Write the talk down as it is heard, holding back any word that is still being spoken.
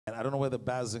I don't know where the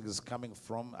buzzing is coming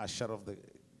from. I shut off the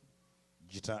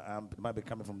guitar amp. It might be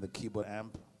coming from the keyboard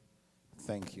amp.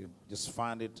 Thank you. Just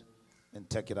find it and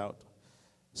take it out.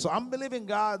 So I'm believing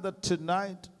God that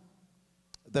tonight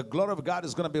the glory of God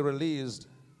is going to be released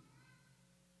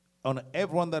on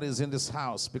everyone that is in this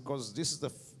house, because this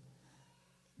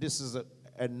is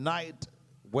a night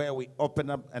where we opened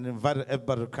up and invited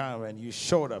everybody to come, and you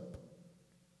showed up.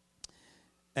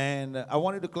 And I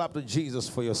want you to clap to Jesus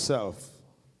for yourself.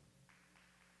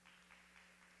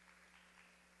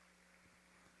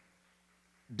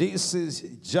 This is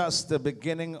just the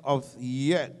beginning of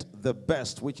yet the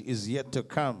best, which is yet to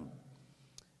come.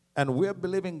 And we're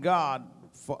believing God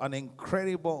for an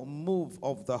incredible move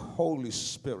of the Holy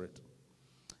Spirit,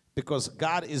 because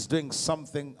God is doing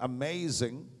something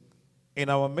amazing in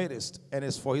our midst, and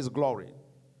it's for His glory.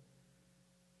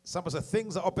 Somebody said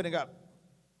things are opening up.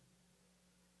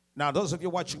 Now, those of you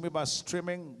watching me by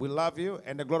streaming, we love you,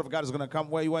 and the glory of God is going to come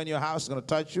where you are in your house. It's going to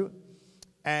touch you.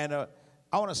 And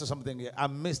I want to say something here. I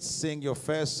missed seeing your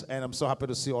face, and I'm so happy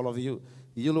to see all of you.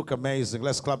 You look amazing.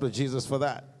 Let's clap to Jesus for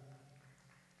that.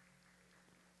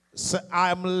 So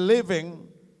I'm living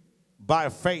by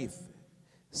faith.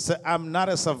 So I'm not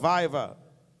a survivor.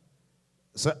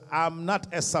 So I'm not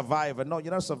a survivor. No,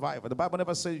 you're not a survivor. The Bible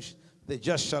never says the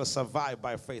just shall survive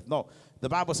by faith. No, the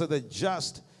Bible says the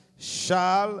just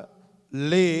shall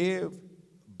live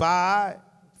by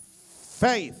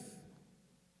faith.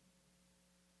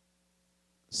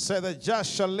 Say the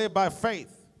just shall live by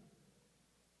faith.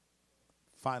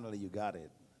 Finally, you got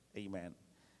it. Amen.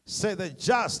 Say the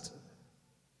just.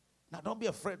 Now, don't be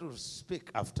afraid to speak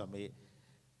after me.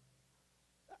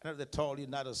 I know they told you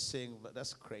not to sing, but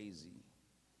that's crazy.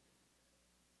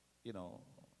 You know,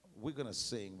 we're going to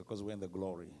sing because we're in the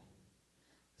glory.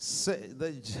 Say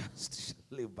the just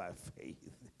shall live by faith.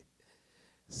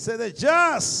 Say the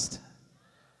just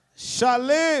shall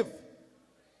live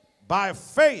by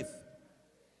faith.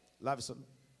 Lavison.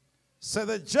 Say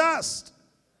the just.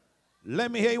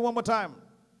 Let me hear you one more time.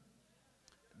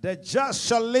 The just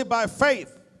shall live by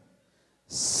faith.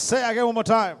 Say again one more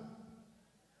time.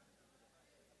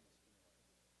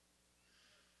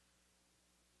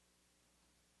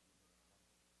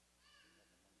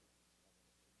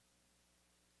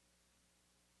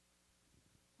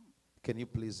 Can you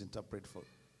please interpret for?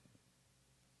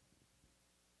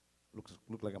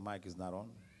 Look like a mic is not on.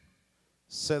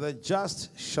 Say the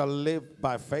just shall live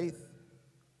by faith.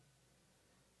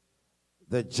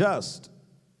 The just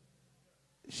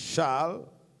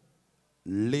shall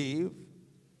live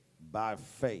by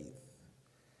faith.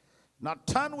 Now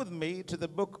turn with me to the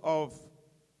book of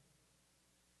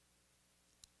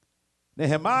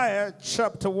Nehemiah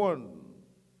chapter 1.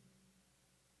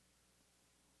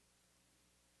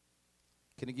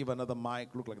 Can you give another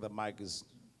mic? Look like the mic is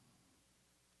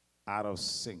out of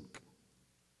sync.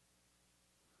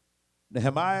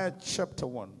 Nehemiah chapter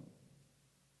 1.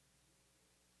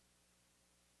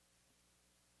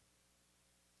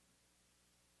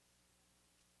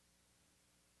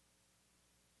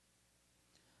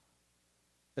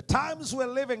 The times we're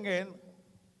living in,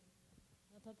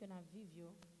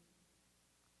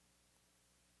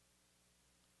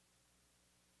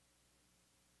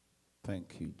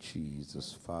 thank you,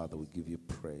 Jesus. Father, we give you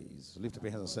praise. Lift up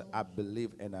your hands and say, I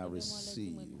believe and I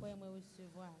receive.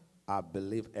 I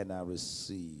believe and I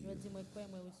receive.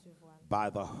 By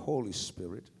the Holy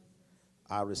Spirit,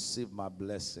 I receive my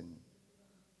blessing.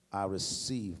 I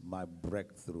receive my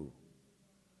breakthrough.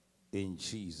 In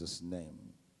Jesus' name.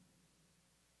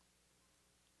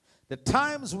 The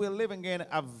times we're living in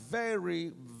are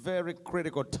very, very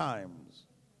critical times.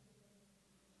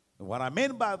 And what I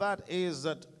mean by that is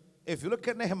that if you look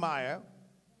at Nehemiah,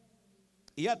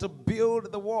 he had to build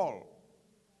the wall.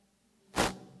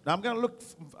 Now you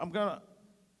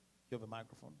have a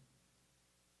microphone?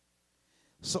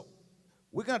 So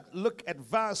we're going to look at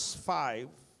verse 5.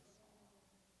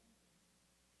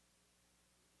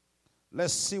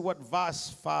 Let's see what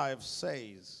verse 5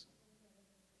 says.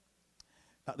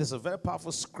 Now, this is a very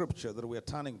powerful scripture that we are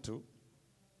turning to.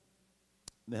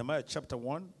 Nehemiah chapter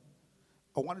 1.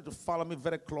 I want you to follow me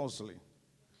very closely.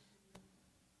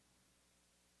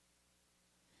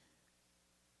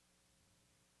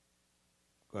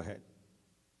 Go ahead.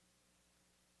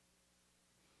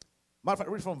 Matter of fact,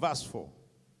 read from verse 4.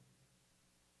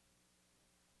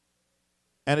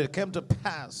 And it came to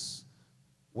pass,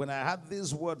 when I had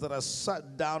these words, that I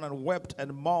sat down and wept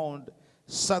and mourned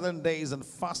 7 days and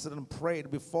fasted and prayed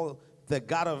before the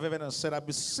God of heaven and said, I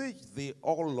beseech thee,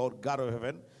 O Lord God of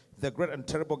heaven, the great and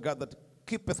terrible God that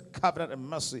keepeth covenant and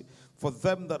mercy for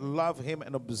them that love him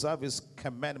and observe his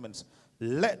commandments.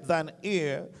 let thine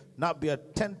ear not be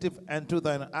attentive unto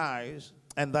thine eyes,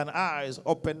 and thine eyes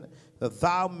open, that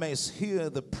thou mayest hear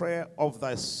the prayer of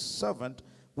thy servant,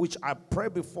 which I pray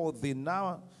before thee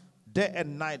now, day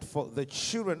and night, for the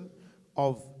children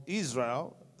of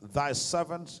Israel, thy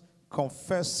servants,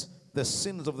 confess the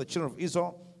sins of the children of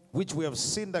Israel, which we have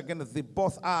sinned against thee.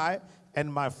 Both I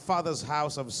and my father's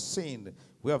house have sinned.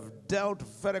 We have dealt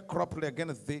very corruptly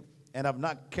against thee, and have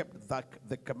not kept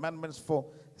the commandments, for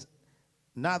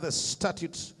neither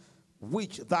statutes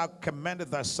which thou commanded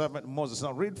thy servant Moses.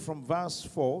 Now read from verse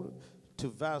 4 to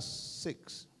verse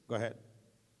 6. Go ahead.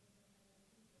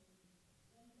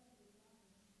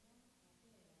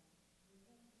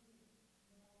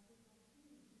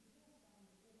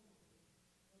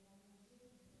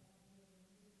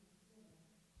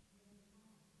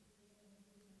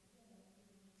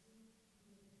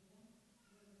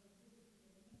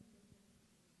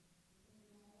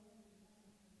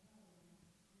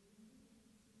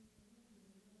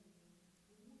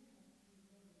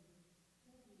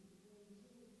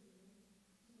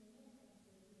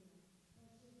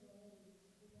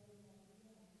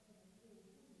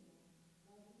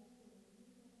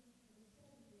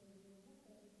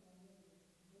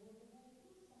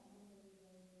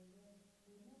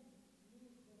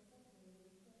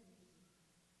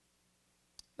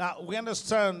 Now, we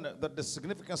understand that the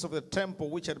significance of the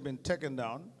temple which had been taken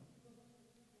down.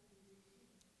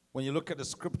 When you look at the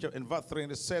scripture in verse 3,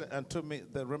 and it said unto me,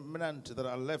 the remnant that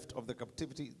are left of the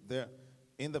captivity there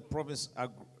in the province,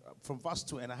 from verse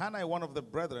 2, and Hanai, one of the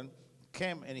brethren,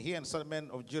 came, and he and some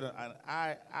men of Judah, and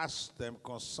I asked them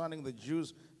concerning the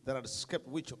Jews that had escaped,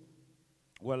 which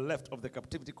were left of the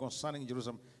captivity concerning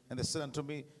Jerusalem. And they said unto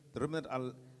me, the remnant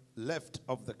are left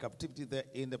of the captivity there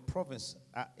in the province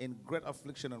in great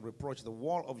affliction and reproach. The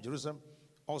wall of Jerusalem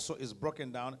also is broken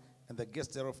down, and the gates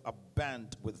thereof are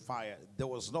burnt with fire. There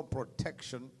was no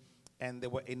protection, and they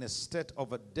were in a state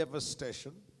of a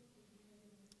devastation,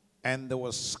 and they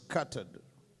were scattered.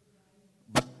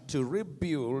 But to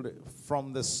rebuild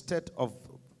from the state of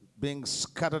being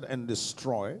scattered and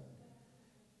destroyed,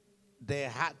 there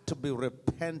had to be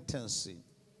repentance.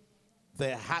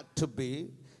 There had to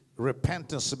be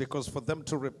repentance, because for them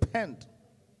to repent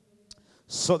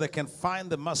so they can find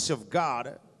the mercy of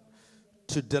God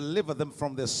to deliver them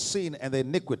from their sin and their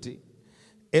iniquity,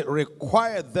 it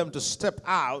required them to step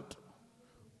out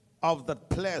of that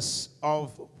place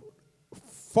of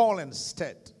fallen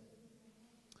state.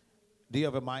 Do you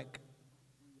have a mic?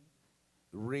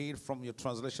 Read from your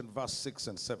translation verse 6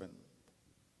 and 7.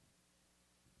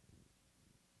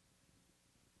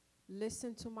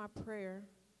 Listen to my prayer.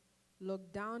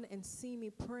 Look down and see me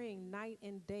praying night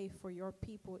and day for your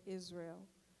people Israel.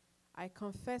 I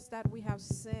confess that we have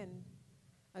sinned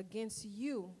against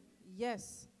you.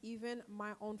 Yes, even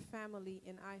my own family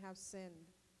and I have sinned.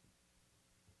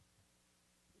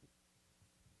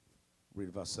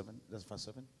 Read verse 7. That's verse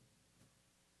 7.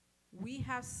 We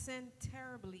have sinned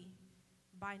terribly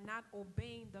by not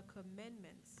obeying the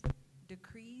commandments,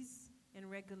 decrees, and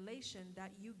regulation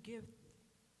that you give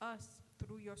us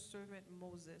through your servant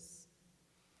Moses.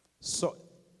 So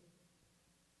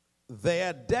they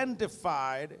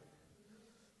identified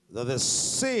that the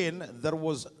sin that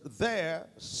was there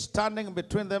standing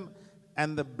between them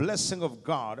and the blessing of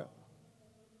God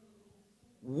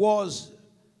was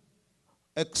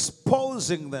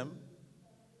exposing them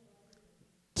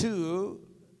to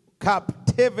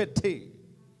captivity.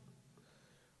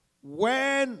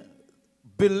 When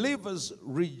believers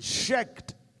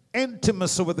reject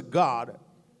intimacy with God,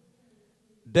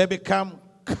 they become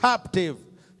captive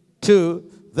to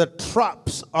the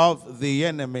traps of the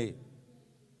enemy.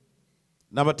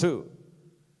 Number 2,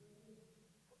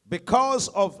 because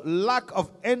of lack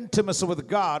of intimacy with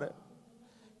God,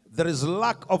 there is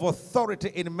lack of authority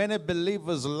in many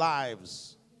believers'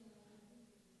 lives.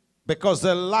 Because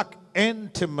they lack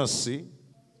intimacy,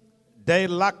 they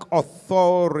lack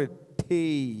authority.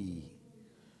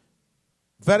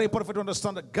 Very important for you to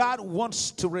understand that God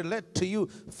wants to relate to you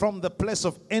from the place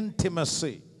of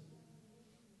intimacy.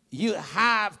 You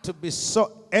have to be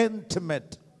so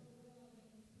intimate,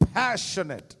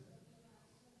 passionate.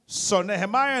 So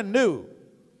Nehemiah knew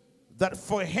that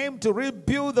for him to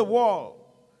rebuild the wall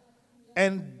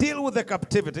and deal with the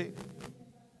captivity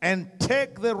and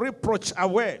take the reproach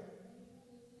away,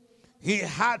 he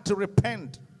had to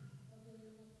repent.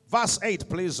 Verse 8,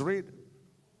 please read.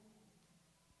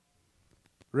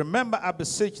 Remember, I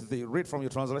beseech thee. Read from your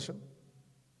translation.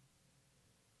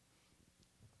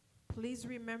 Please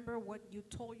remember what you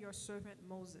told your servant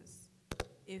Moses.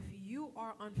 If you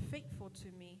are unfaithful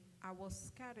to me, I will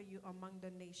scatter you among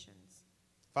the nations.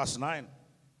 Verse 9.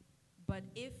 But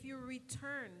if you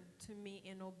return to me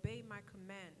and obey my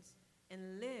commands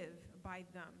and live by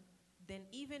them, then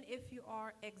even if you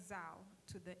are exiled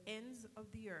to the ends of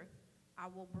the earth, I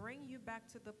will bring you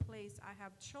back to the place I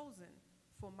have chosen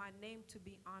for my name to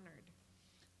be honored.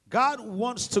 God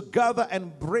wants to gather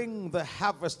and bring the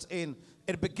harvest in.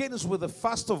 It begins with the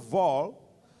first of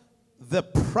all, the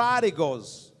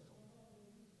prodigals.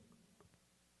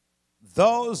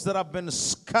 Those that have been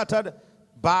scattered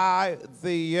by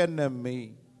the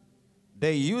enemy.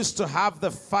 They used to have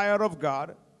the fire of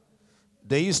God.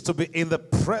 They used to be in the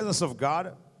presence of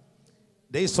God.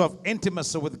 They used to have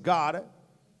intimacy with God.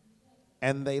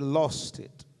 And they lost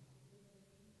it.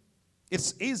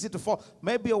 It's easy to fall.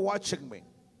 Maybe you're watching me.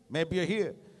 Maybe you're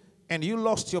here. And you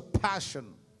lost your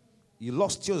passion. You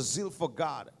lost your zeal for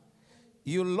God.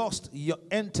 You lost your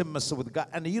intimacy with God.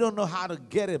 And you don't know how to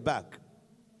get it back.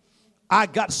 I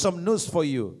got some news for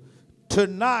you.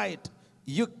 Tonight,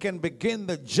 you can begin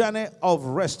the journey of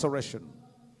restoration.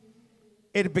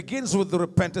 It begins with the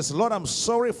repentance. Lord, I'm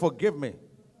sorry, forgive me.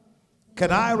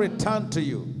 Can I return to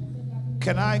you?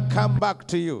 Can I come back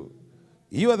to you?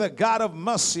 You are the God of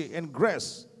mercy and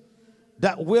grace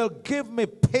that will give me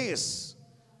peace,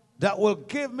 that will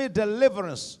give me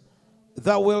deliverance,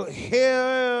 that will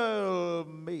heal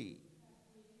me,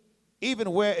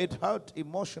 even where it hurt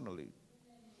emotionally.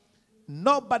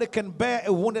 Nobody can bear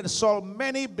a wounded soul.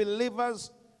 Many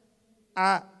believers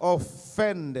are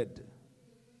offended.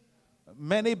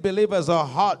 Many believers are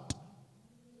hurt.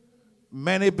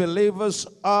 Many believers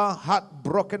are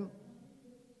heartbroken.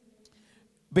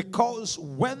 Because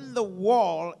when the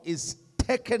wall is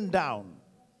taken down,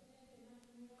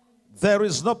 there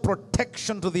is no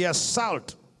protection to the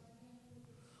assault.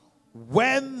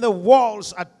 When the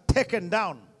walls are taken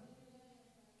down,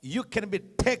 you can be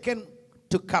taken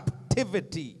to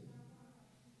captivity.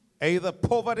 Either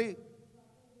poverty,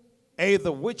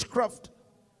 either witchcraft,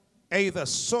 either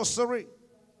sorcery,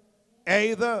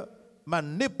 either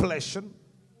manipulation,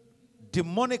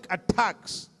 demonic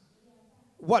attacks.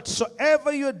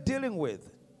 Whatsoever you're dealing with,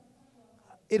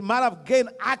 it might have gained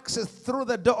access through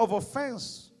the door of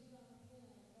offense.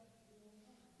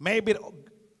 Maybe it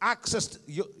accessed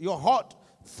your heart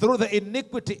through the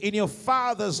iniquity in your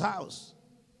father's house.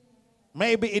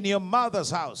 Maybe in your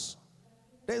mother's house.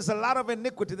 There's a lot of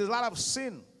iniquity. There's a lot of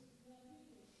sin.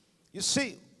 You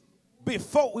see,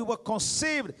 before we were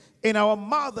conceived in our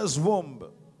mother's womb,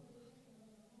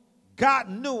 God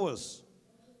knew us.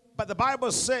 But the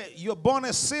Bible says you're born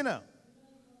a sinner.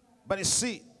 But you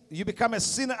see, you become a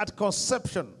sinner at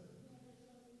conception.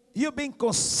 You being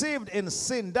conceived in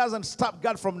sin doesn't stop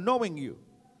God from knowing you.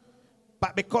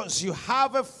 But because you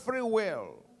have a free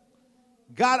will,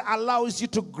 God allows you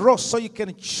to grow so you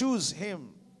can choose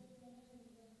Him.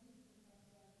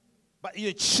 But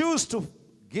you choose to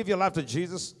give your life to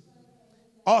Jesus.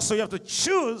 Also, you have to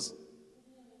choose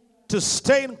to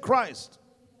stay in Christ.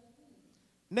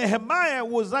 Nehemiah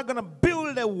was not going to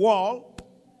build a wall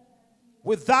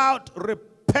without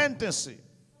repentance.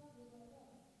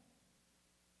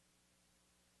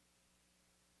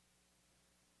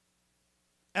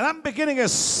 And I'm beginning a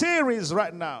series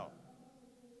right now.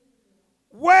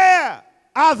 Where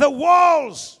are the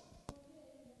walls?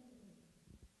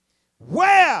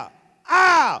 Where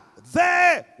are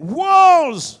the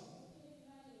walls?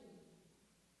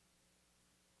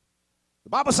 The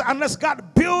Bible says, unless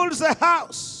God builds a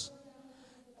house,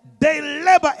 they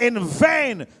labor in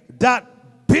vain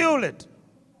that build it.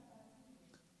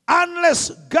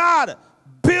 Unless God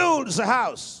builds a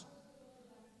house,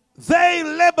 they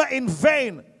labor in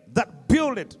vain that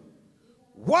build it.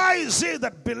 Why is it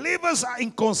that believers are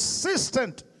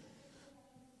inconsistent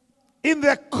in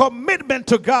their commitment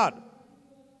to God?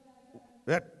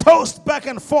 They're tossed back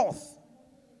and forth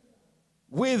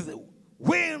with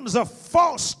winds of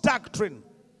false doctrine,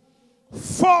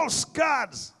 false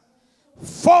gods,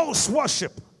 false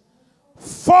worship,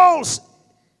 false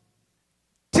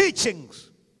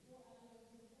teachings.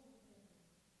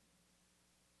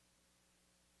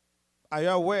 Are you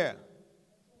aware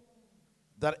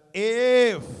that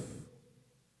if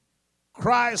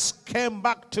Christ came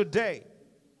back today,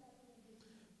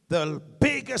 the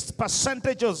biggest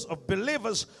percentages of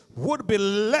believers would be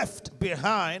left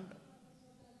behind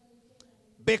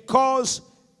because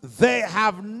they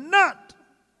have not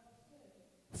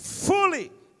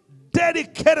fully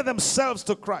dedicated themselves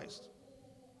to Christ?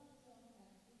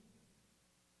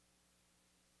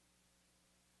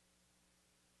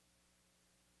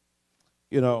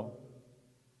 You know,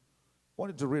 I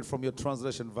wanted to read from your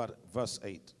translation, verse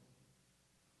 8.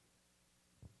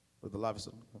 With the live,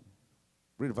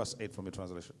 read verse 8 from your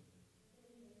translation.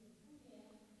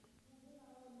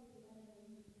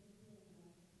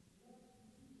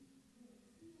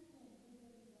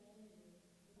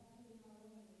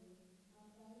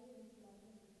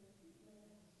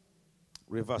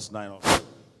 Read verse 9 also.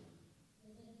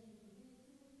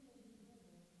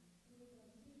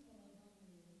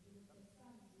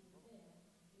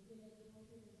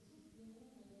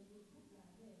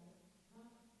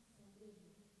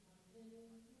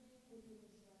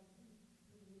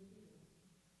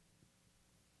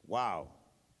 Wow.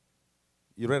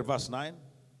 You read verse 9?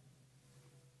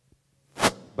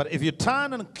 But if you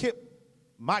turn and keep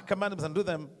my commandments and do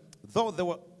them, though they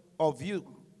were of you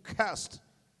cast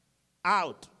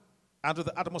out unto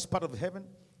the uttermost part of heaven,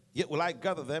 yet will I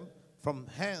gather them from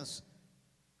hence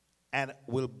and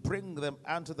will bring them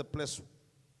unto the place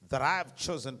that I have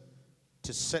chosen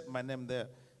to set my name there.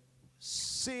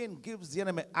 Sin gives the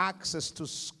enemy access to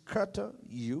scatter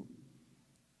you,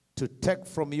 to take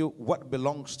from you what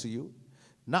belongs to you.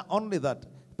 Not only that,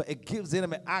 but it gives the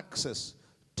enemy access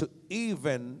to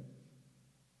even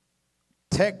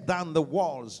take down the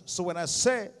walls. So when I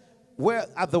say where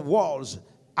are the walls,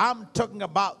 I'm talking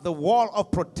about the wall of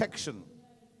protection.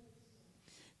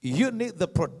 You need the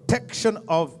protection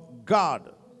of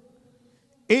God.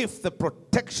 If the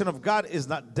protection of God is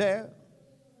not there,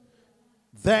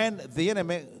 then the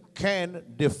enemy can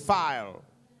defile.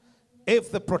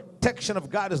 If the protection of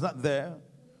God is not there,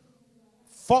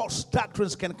 false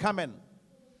doctrines can come in.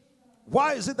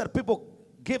 Why is it that people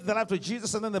give their life to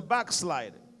Jesus and then they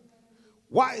backslide?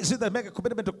 Why is it that they make a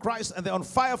commitment to Christ and they're on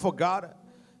fire for God,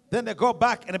 then they go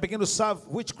back and they begin to serve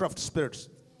witchcraft spirits?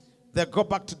 They go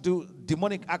back to do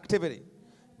demonic activity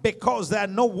because there are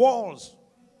no walls.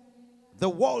 The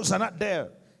walls are not there.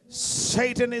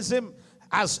 Satanism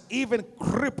has even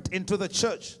crept into the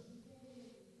church.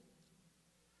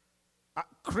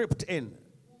 Crept in.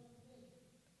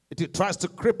 It tries to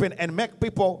creep in and make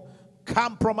people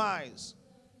compromise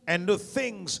and do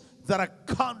things that are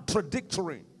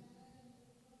contradictory.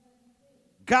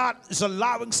 God is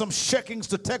allowing some shakings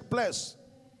to take place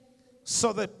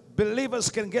so that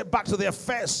believers can get back to their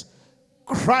face,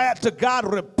 cry out to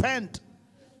God, repent,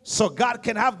 so God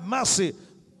can have mercy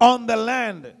on the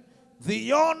land.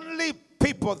 The only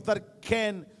people that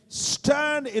can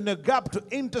stand in a gap to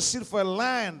intercede for a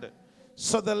land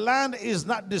so the land is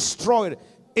not destroyed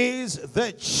is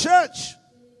the church.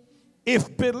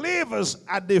 If believers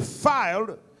are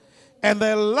defiled and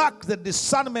they lack the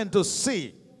discernment to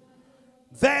see,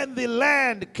 then the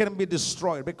land can be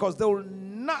destroyed because they will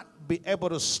not be able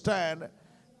to stand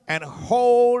and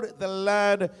hold the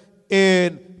land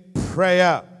in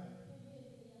prayer.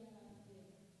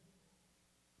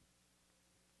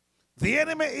 The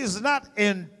enemy is not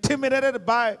intimidated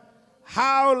by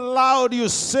how loud you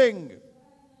sing.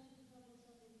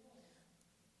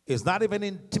 He's not even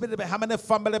intimidated by how many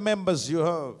family members you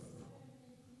have,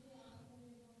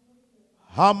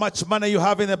 how much money you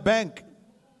have in the bank,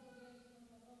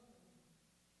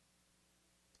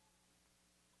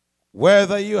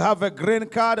 whether you have a green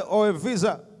card or a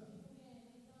visa.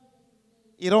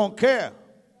 You don't care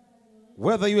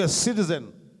whether you're a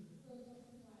citizen,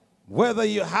 whether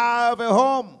you have a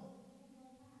home.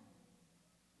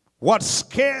 What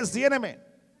scares the enemy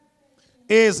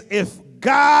is if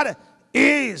God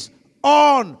is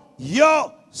on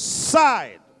your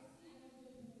side.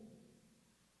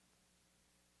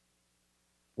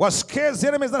 What scares the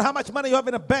enemy is not how much money you have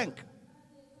in a bank.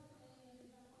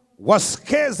 What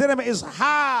scares the enemy is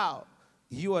how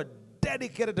you are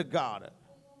dedicated to God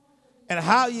and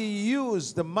how you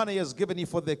use the money He has given you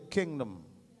for the kingdom.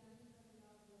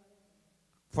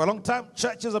 For a long time,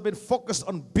 churches have been focused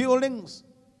on buildings.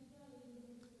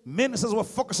 Ministers were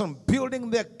focused on building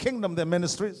their kingdom, their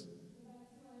ministries.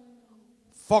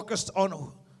 Focused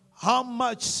on how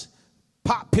much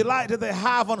popularity they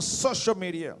have on social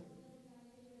media.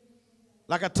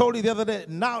 Like I told you the other day,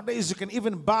 nowadays you can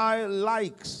even buy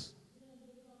likes.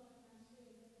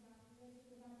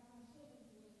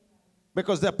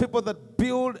 Because there are people that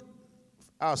build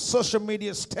social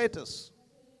media status.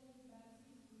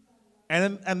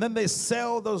 And then they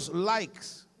sell those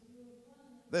likes.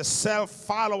 They sell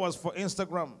followers for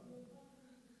Instagram.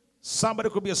 Somebody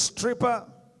could be a stripper.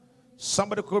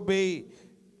 Somebody could be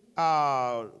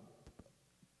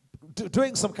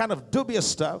doing some kind of dubious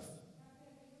stuff.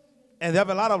 And they have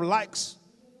a lot of likes.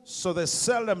 So they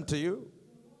sell them to you.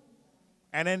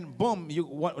 And then boom,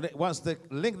 once they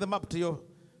link them up to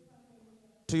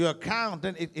your account,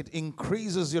 then it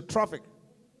increases your traffic.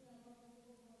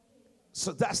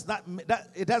 So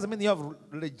it doesn't mean you have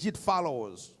legit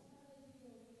followers.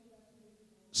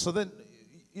 So then,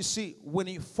 you see, when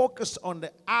you focus on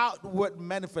the outward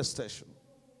manifestation,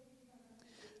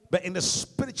 but in the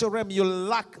spiritual realm, you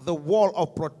lack the wall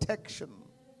of protection.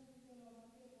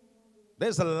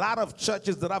 There's a lot of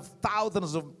churches that have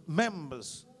thousands of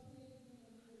members,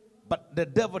 But the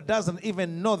devil doesn't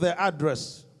even know their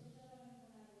address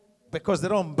because they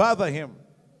don't bother him.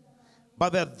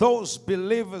 But there are those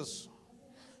believers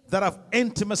that have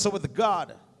intimacy with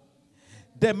God.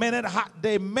 They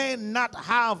may not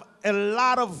have a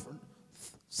lot of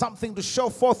something to show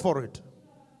forth for it.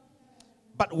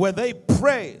 But when they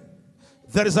pray,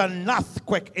 there is an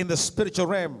earthquake in the spiritual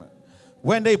realm.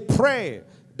 When they pray,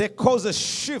 they cause a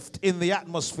shift in the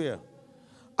atmosphere.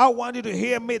 I want you to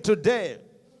hear me today.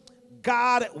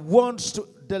 God wants to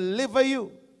deliver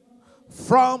you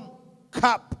from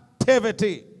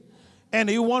captivity. And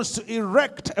he wants to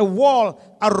erect a wall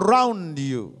around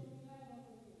you.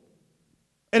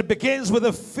 It begins with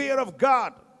the fear of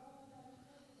God.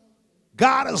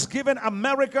 God has given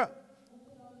America,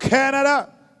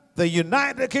 Canada, the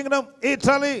United Kingdom,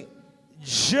 Italy,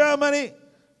 Germany,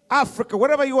 Africa,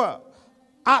 wherever you are,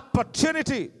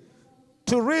 opportunity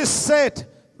to reset,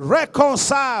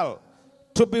 reconcile,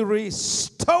 to be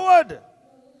restored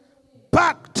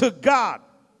back to God.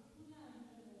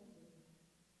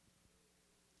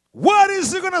 What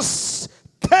is it going to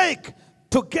take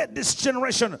to get this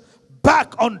generation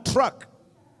back on track?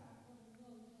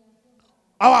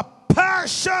 Our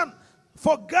passion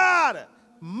for God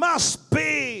must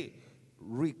be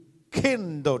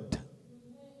rekindled.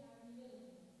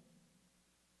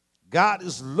 God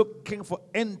is looking for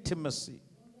intimacy.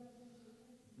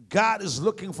 God is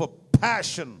looking for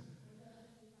passion.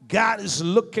 God is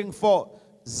looking for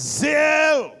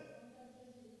zeal.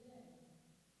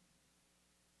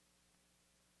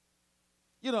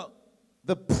 You know,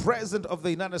 the President of the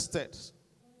United States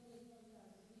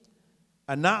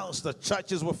announced that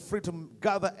churches were free to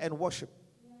gather and worship.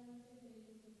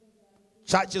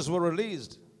 Churches were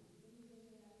released.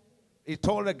 He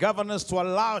told the governors to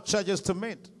allow churches to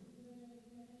meet.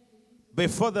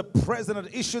 Before the president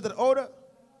issued that order,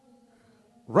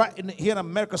 here in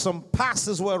America, some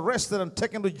pastors were arrested and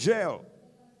taken to jail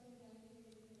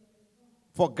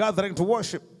for gathering to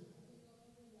worship.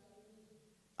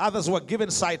 Others were given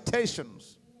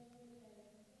citations.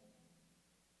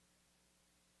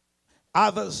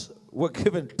 Others were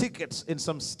given tickets in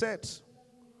some states.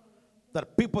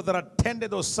 That people that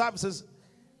attended those services,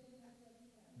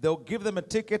 they'll give them a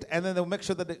ticket and then they'll make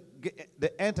sure that they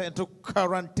enter into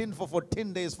quarantine for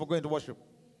 14 days for going to worship.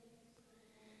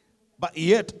 But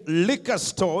yet, liquor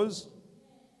stores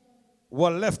were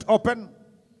left open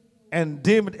and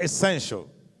deemed essential.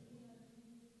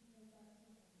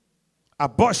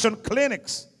 Abortion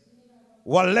clinics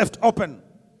were left open.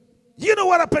 You know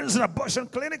what happens in abortion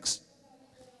clinics?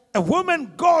 A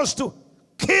woman goes to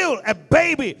kill a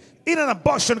baby in an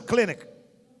abortion clinic.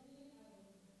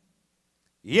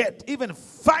 Yet, even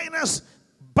financed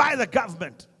by the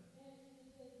government.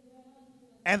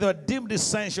 And they were deemed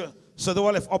essential, so they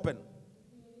were left open.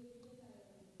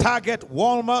 Target,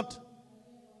 Walmart,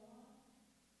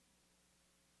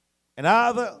 and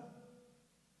other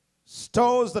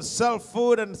stores that sell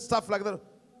food and stuff like that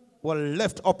were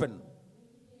left open.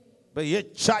 But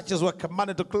yet churches were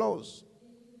commanded to close.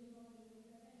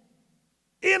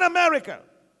 In America.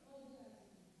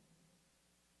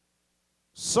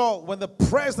 So when the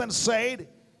president said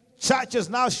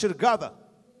churches now should gather,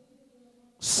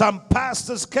 some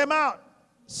pastors came out.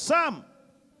 Some.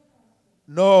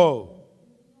 No,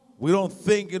 we don't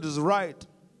think it is right.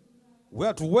 We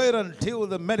have to wait until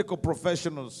the medical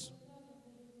professionals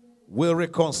will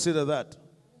reconsider that.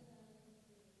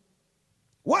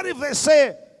 What if they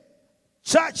say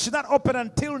church should not open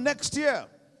until next year?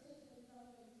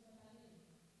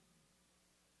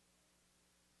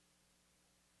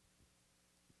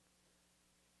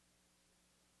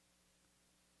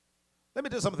 Let me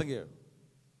tell you something here.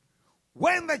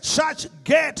 When the church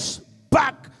gets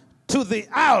back to the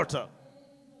altar,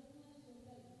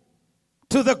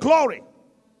 to the glory,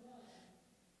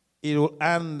 it will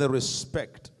earn the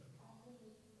respect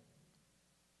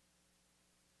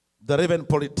that even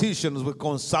politicians will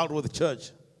consult with the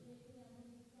church.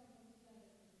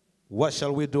 What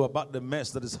shall we do about the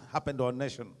mess that has happened to our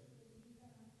nation?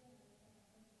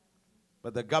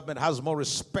 But the government has more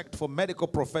respect for medical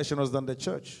professionals than the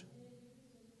church.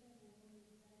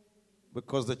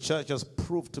 Because the church has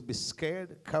proved to be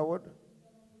scared, coward.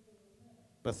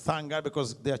 But thank God,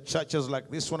 because there are churches like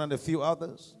this one and a few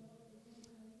others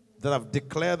that have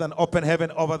declared an open heaven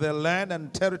over their land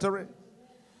and territory,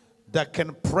 that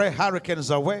can pray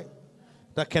hurricanes away,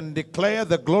 that can declare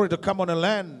the glory to come on the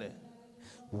land.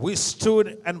 We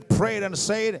stood and prayed and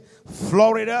said,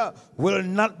 Florida will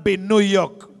not be New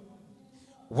York.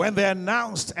 When they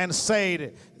announced and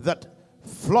said that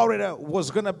Florida was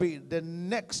going to be the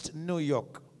next New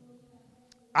York,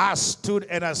 I stood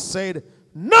and I said,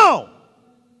 no,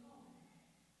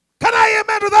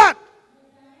 amen to that?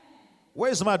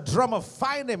 Where's my drummer?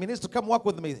 Find him. He needs to come work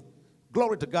with me.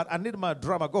 Glory to God. I need my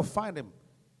drummer. Go find him.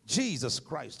 Jesus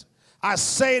Christ. I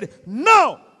said,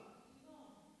 no.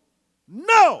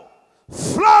 No.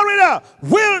 Florida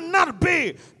will not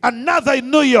be another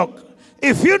New York.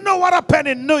 If you know what happened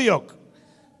in New York,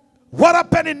 what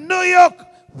happened in New York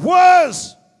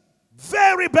was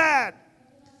very bad.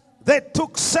 They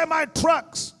took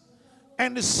semi-trucks,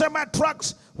 and the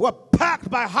semi-trucks were packed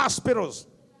by hospitals.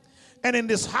 And in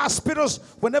these hospitals,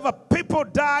 whenever people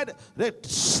died, they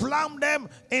slammed them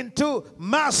into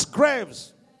mass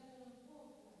graves.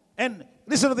 And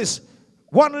listen to this.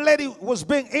 One lady was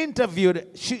being interviewed.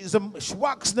 She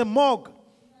works in the morgue.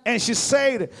 And she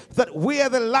said that we are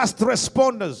the last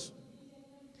responders.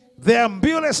 The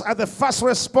ambulance are the first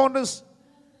responders.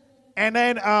 And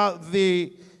then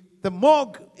the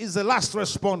morgue is the last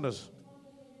responders.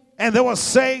 And they were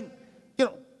saying, you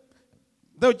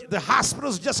know, the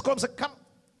hospitals just come and say, come,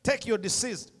 take your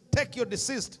deceased. Take your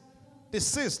deceased.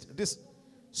 Deceased.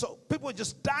 So people were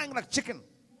just dying like chicken.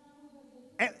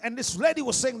 And this lady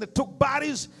was saying they took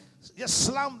bodies, just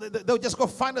slammed, they would just go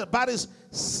find the bodies,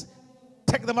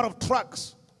 take them out of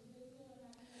trucks.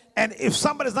 And if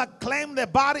somebody's not claimed their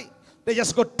body, they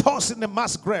just go toss in the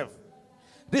mass grave.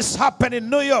 This happened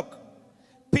in New York.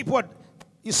 People are,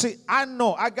 you see,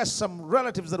 I got some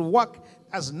relatives that work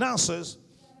as nurses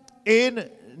in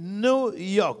New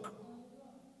York.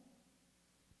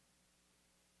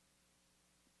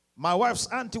 My wife's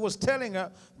auntie was telling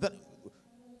her that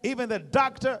even the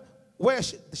doctor where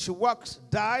she works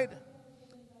died,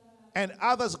 and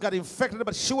others got infected,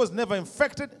 but she was never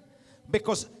infected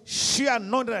because she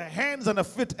anointed her hands and her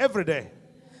feet every day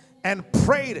and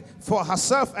prayed for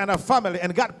herself and her family,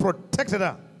 and God protected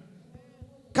her.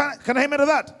 Can I hear me to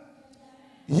that?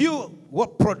 You were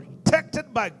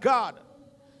protected by God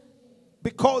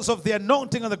because of the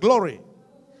anointing and the glory.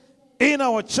 In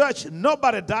our church,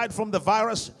 nobody died from the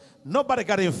virus. Nobody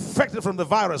got infected from the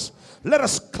virus. Let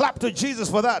us clap to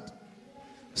Jesus for that.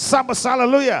 Somebody,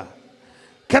 hallelujah.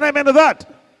 Can I amen to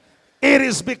that? It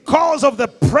is because of the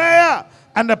prayer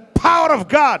and the power of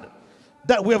God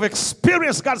that we have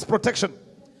experienced God's protection.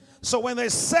 So when they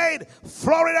said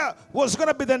Florida was going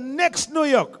to be the next New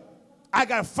York, I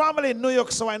got family in New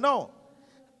York, so I know.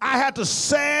 I had to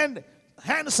send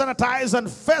hand sanitizer and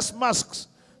face masks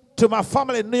to my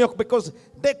family in New York because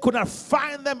they could not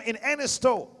find them in any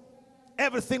store.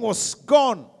 Everything was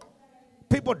gone.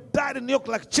 People died in New York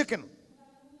like chicken.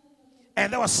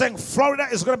 And they were saying Florida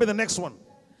is going to be the next one.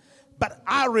 But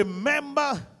I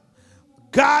remember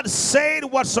God said,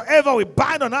 whatsoever we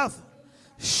bind on earth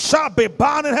shall be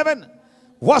bound in heaven.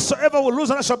 Whatsoever we lose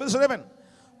on earth shall be loosed in heaven.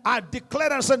 I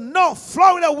declared and said, no,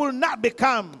 Florida will not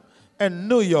become a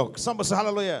New York. Somebody say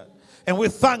hallelujah. And we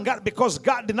thank God because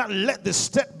God did not let the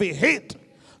state be hit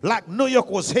like New York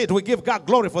was hit. We give God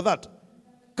glory for that.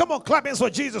 Come on, clap hands for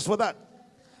Jesus for that.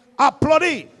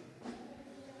 Applaudee.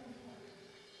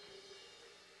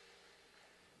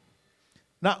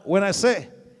 Now, when I say,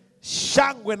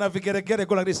 Shangwe navigere gere,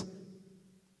 go like this.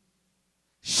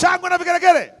 Shangwe navigere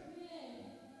gere.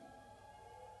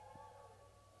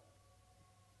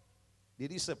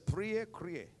 Did he say priye,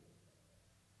 kriye?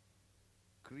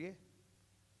 Kriye?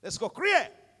 Let's go, kriye.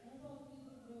 No.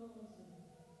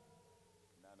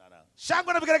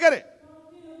 Shangwe navigere gere.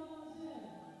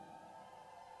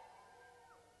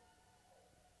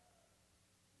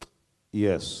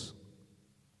 Yes.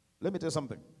 Let me tell you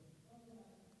something.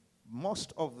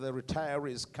 Most of the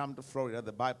retirees come to Florida,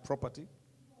 they buy property.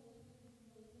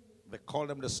 They call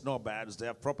them the snowbirds. They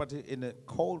have property in the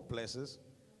cold places,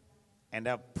 and they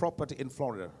have property in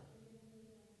Florida.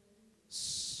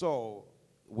 So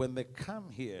when they come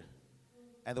here,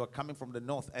 and they were coming from the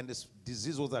north, and this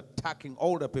disease was attacking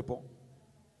older people,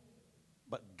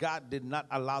 but God did not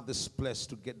allow this place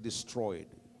to get destroyed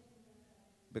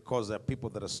because there are people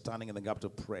that are standing in the gap to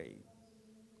pray.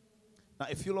 Now,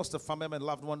 if you lost a family member and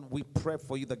loved one, we pray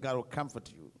for you that God will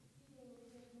comfort you.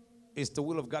 It's the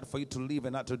will of God for you to live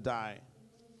and not to die.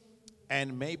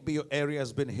 And maybe your area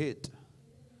has been hit.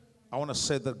 I want to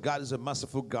say that God is a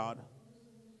merciful God,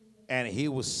 and He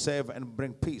will save and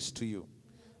bring peace to you.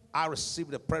 I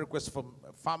received a prayer request from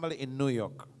a family in New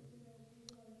York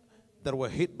that were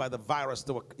hit by the virus.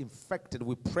 They were infected.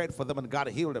 We prayed for them, and God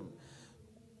healed them.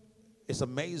 It's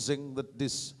amazing that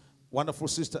this wonderful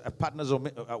sister,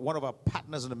 one of our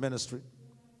partners in the ministry,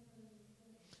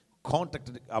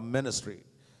 contacted our ministry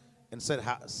and said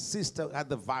her sister had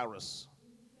the virus,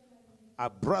 our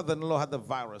brother-in-law had the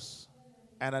virus,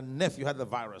 and her nephew had the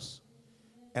virus.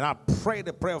 And I prayed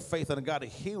a prayer of faith, and God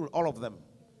healed all of them.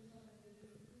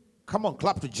 Come on,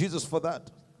 clap to Jesus for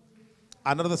that.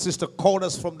 Another sister called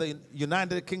us from the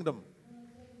United Kingdom.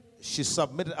 She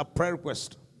submitted a prayer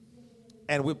request.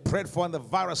 And we prayed for her, and the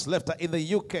virus left her in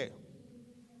the UK.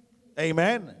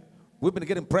 Amen. We've been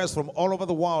getting prayers from all over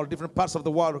the world, different parts of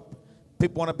the world.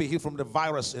 People want to be healed from the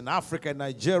virus in Africa, in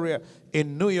Nigeria,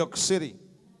 in New York City.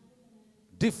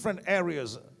 Different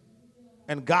areas.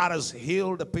 And God has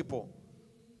healed the people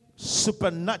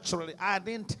supernaturally. I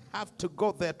didn't have to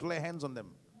go there to lay hands on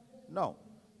them. No.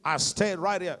 I stayed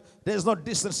right here. There's no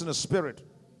distance in the spirit.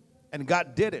 And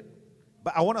God did it.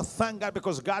 But I want to thank God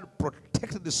because God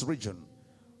protected this region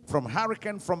from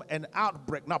hurricane, from an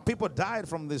outbreak. Now, people died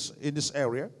from this in this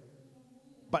area,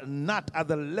 but not at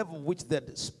the level which they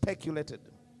speculated.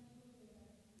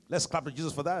 Let's clap to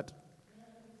Jesus for that.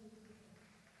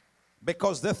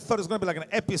 Because they thought it was going to be like an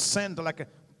epicenter, like a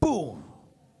boom,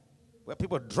 where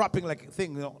people are dropping like a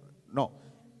thing. No.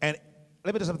 And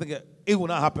let me tell you something. It will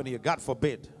not happen here. God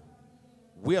forbid.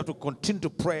 We have to continue to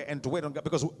pray and to wait on God.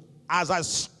 Because as I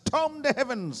stormed the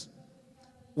heavens,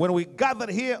 when we gathered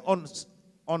here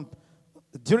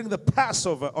during the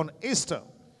Passover on Easter,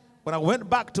 when I went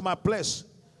back to my place,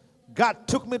 God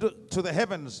took me to the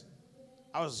heavens.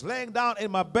 I was laying down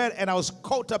in my bed and I was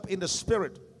caught up in the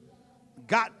spirit.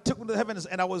 God took me to the heavens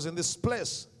and I was in this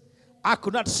place. I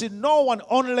could not see no one,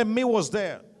 only me was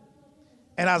there.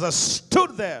 And as I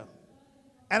stood there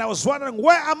and I was wondering,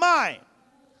 where am I?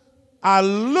 I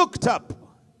looked up.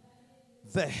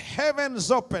 The heavens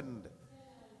opened.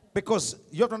 Because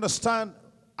you have to understand,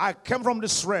 I came from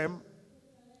this realm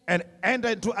and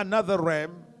entered into another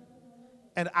realm,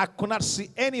 and I could not see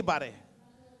anybody.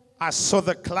 I saw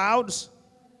the clouds,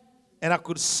 and I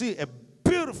could see a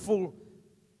beautiful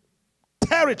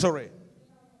territory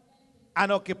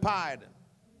unoccupied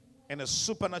in a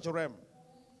supernatural realm.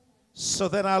 So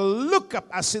then I look up,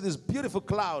 I see these beautiful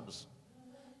clouds.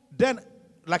 Then,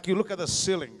 like you look at the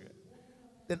ceiling,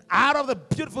 then out of the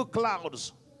beautiful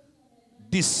clouds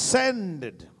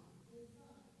descended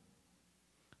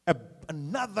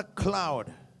another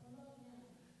cloud.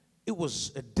 It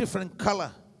was a different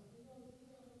color,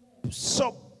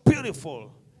 so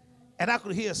beautiful, and I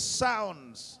could hear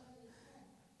sounds.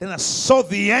 Then I saw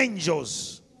the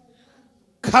angels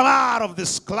come out of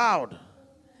this cloud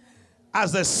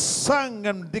as they sang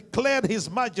and declared his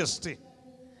majesty.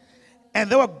 And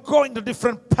they were going to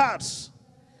different paths.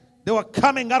 They were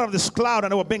coming out of this cloud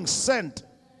and they were being sent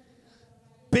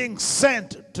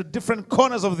to different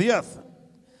corners of the earth.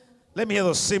 Let me hear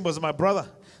those cymbals, my brother.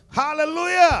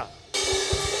 Hallelujah.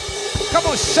 Come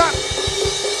on, shout.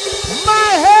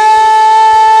 My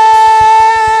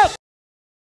help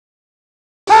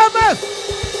cometh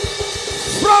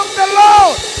from the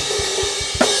Lord.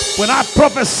 When I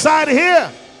prophesied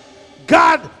here,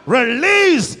 God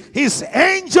released his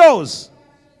angels.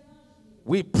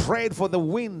 We prayed for the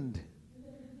wind.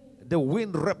 The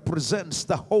wind represents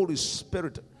the Holy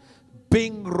Spirit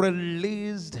being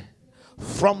released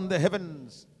from the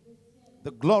heavens.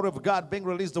 The glory of God being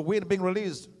released, the wind being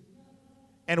released.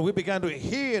 And we began to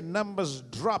hear numbers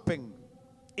dropping,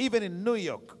 even in New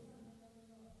York.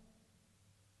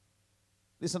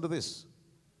 Listen to this.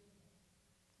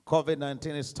 COVID-19,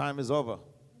 its time is over.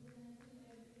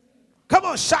 Come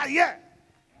on, shout, yeah.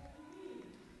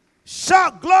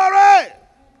 Shout glory.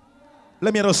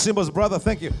 Let me hear those cymbals, brother.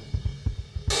 Thank you.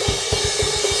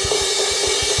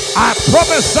 I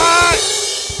prophesy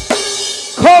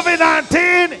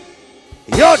COVID-19,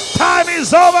 your time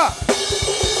is over.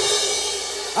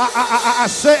 I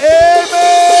say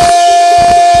amen.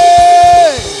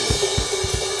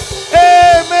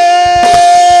 Amen.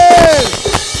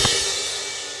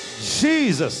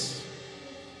 Jesus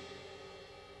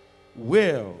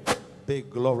will be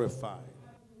glorified.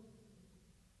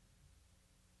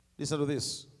 Listen to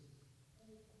this.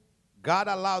 God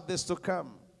allowed this to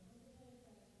come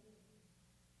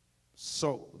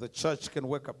so the church can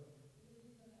wake up.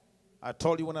 I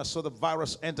told you when I saw the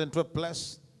virus enter into a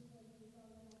place,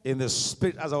 in the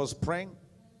spirit as I was praying,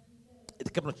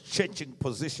 it kept on changing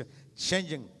position,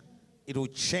 changing. It will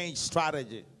change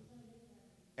strategy.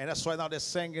 And that's why now they're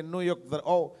saying in New York that,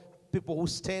 oh, people who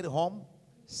stayed home,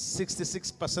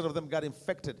 66% of them got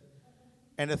infected.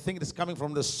 And they think it's coming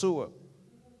from the sewer.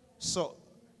 So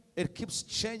it keeps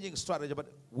changing strategy,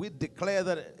 but we declare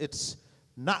that it's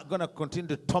not going to continue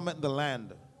to torment the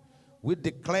land. We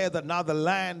declare that now the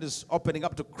land is opening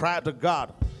up to cry to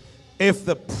God. If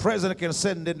the president can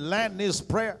send in land needs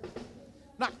prayer.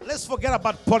 Now, let's forget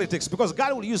about politics because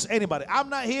God will use anybody. I'm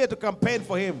not here to campaign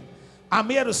for him. I'm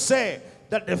here to say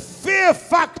that the fear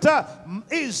factor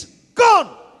is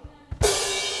gone.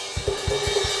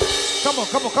 Come on,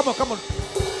 come on, come on, come on.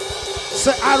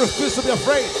 Say, I refuse to be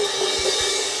afraid.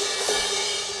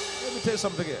 me tell you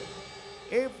something here.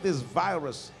 If this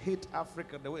virus hit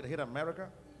Africa the way it hit America,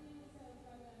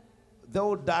 they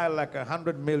will die like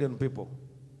 100 million people.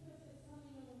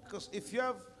 Because if you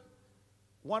have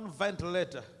one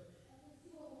ventilator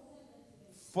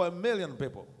for 1 million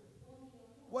people,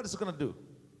 what is it going to do?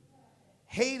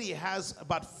 Haiti has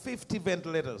about 50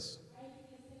 ventilators.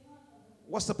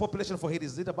 What's the population for Haiti?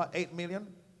 Is it about 8 million?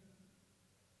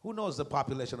 Who knows the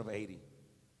population of Haiti?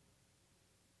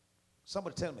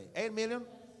 Somebody tell me. 8 million?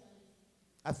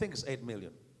 I think it's 8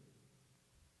 million.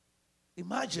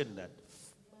 Imagine that.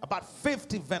 About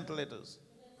 50 ventilators.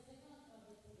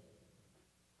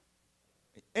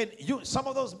 And some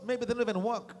of those, maybe they don't even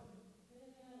work.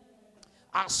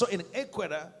 So in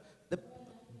Ecuador, the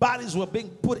bodies were being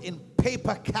put in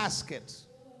paper caskets,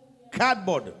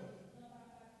 cardboard.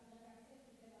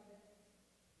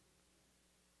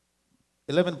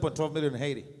 11.12 million in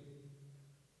Haiti.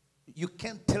 You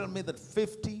can't tell me that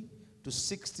 50 to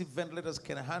 60 ventilators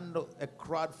can handle a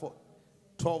crowd for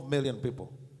 12 million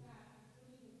people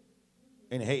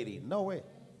in Haiti. No way.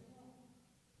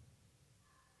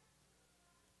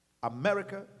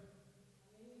 America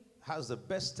has the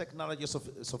best technology,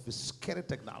 sophisticated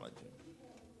technology.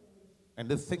 And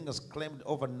this thing has claimed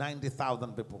over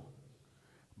 90,000 people.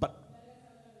 But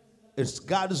it's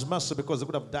God's mercy, because they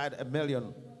would have died 1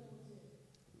 million.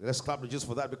 Let's clap just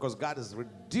for that, because God has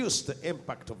reduced the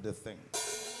impact of the thing.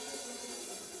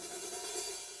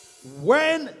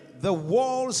 When the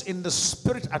walls in the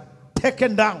spirit are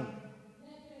taken down,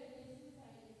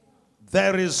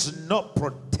 there is no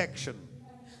protection.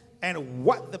 And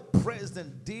what the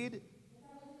president did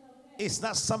is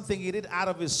not something he did out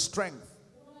of his strength.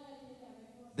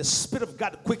 The Spirit of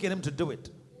God quickened him to do it.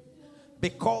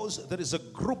 Because there is a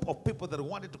group of people that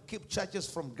wanted to keep churches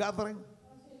from gathering,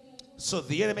 so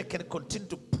the enemy can continue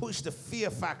to push the fear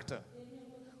factor.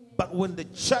 But when the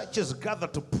churches gather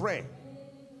to pray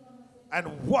and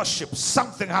worship,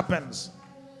 something happens.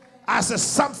 I said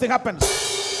something happens.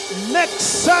 Next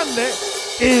Sunday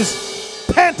is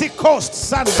Pentecost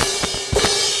Sunday.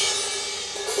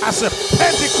 I said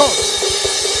Pentecost.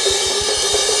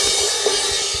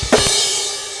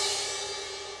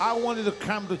 I want you to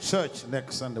come to church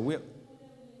next Sunday.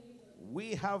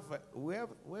 We have a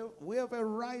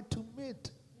right to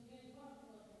meet.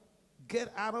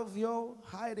 Get out of your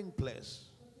hiding place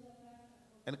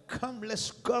and come.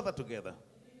 Let's gather together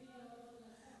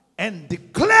and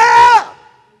declare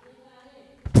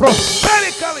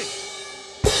prophetically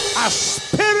a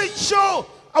spiritual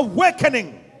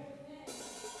awakening.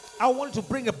 I want you to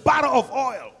bring a bottle of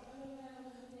oil.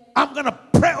 I'm going to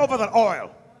pray over that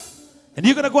oil. And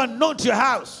you're going to go and anoint your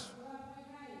house.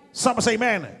 Someone say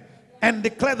amen. And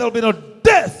declare there will be no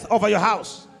death over your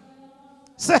house.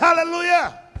 Say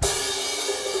hallelujah.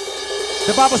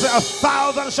 The Bible says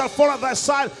 1,000 shall fall at thy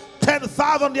side,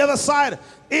 10,000 on the other side.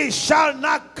 It shall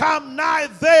not come nigh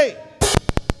thee.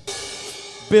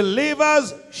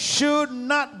 Believers should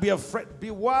not be afraid.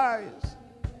 Be wise.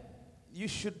 You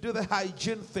should do the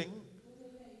hygiene thing,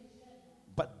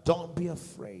 but don't be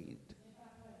afraid.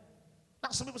 Now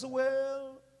some people say,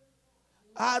 well,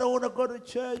 I don't want to go to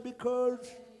church because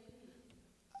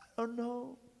I don't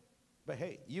know. But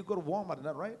hey, you go to Walmart, isn't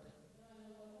that right?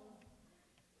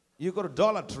 You go to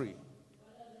Dollar Tree.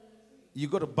 You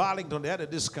go to Burlington, they had a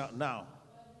discount now.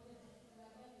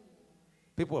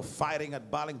 People are fighting at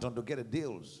Burlington to get the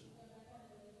deals.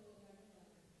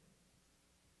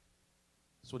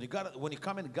 So when you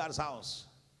come in God's house,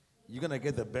 you're going to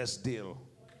get the best deal.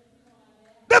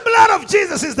 The blood of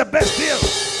Jesus is the best deal.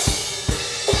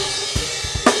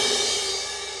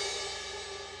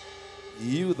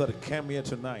 You that came here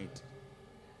tonight,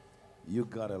 you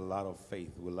got a lot of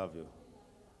faith. We love you.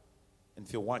 And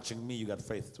if you're watching me, you got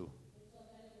faith too.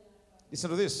 Listen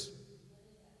to this.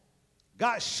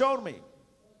 God showed me.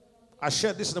 I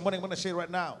shared this in the morning. I'm going to share it right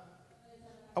now.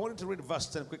 I wanted to read verse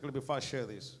 10 quickly before I share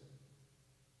this.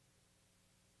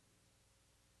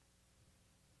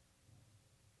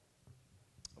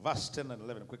 Verse 10 and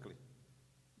 11 quickly.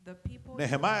 The people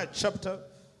Nehemiah chapter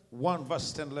 1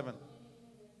 verse 10 and 11.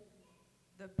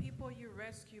 The people you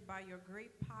rescue by your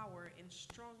great power and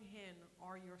strong hand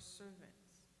are your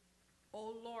servants.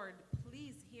 O Lord,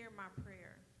 please hear my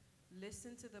prayer.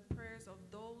 Listen to the prayers of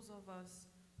those of us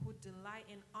who delight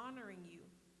in honoring you.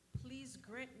 Please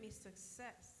grant me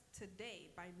success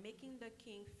today by making the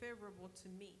king favorable to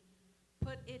me.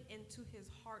 Put it into his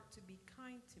heart to be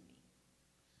kind to me.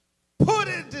 Put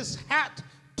it in his heart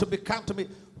to be kind to me.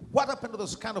 What happened to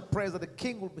those kind of prayers that the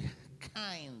king will be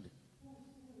kind?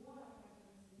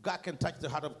 God can touch the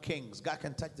heart of kings. God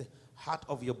can touch the heart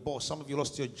of your boss. Some of you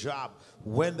lost your job.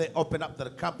 When they open up the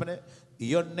company,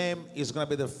 your name is going to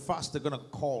be the first they're going to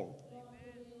call.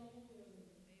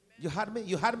 You had me?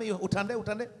 You had me?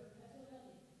 Utande?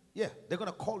 Yeah, they're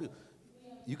going to call you.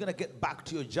 You're going to get back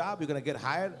to your job. You're going to get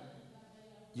hired.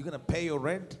 You're going to pay your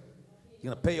rent.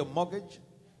 You're going to pay your mortgage.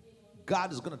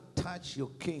 God is going to touch your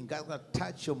king. God's going to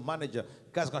touch your manager.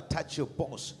 God's going to touch your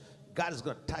boss. God is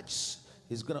going to touch,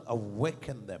 he's going to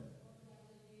awaken them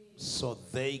so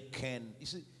they can, you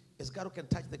see, it's God who can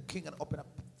touch the king and open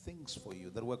up things for you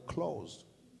that were closed.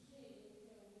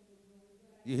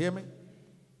 You hear me?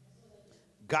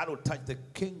 God will touch the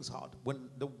king's heart. When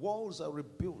the walls are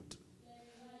rebuilt,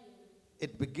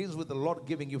 it begins with the Lord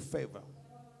giving you favor.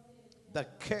 The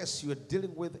case you're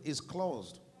dealing with is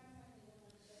closed.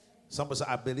 Somebody said,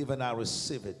 I believe and I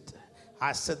receive it.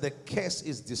 I said the case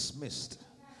is dismissed.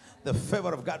 The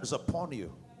favor of God is upon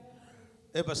you.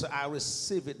 Everybody say, I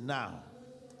receive it now.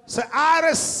 Say, I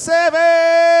receive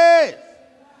it.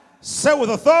 Say with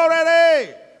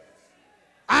authority,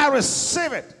 I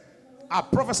receive it. I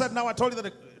prophesied now. I told you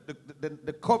that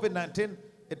the COVID-19,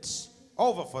 it's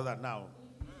over for that now.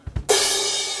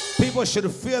 People should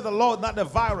fear the Lord, not the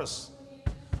virus.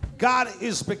 God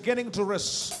is beginning to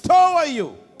restore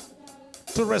you.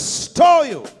 To restore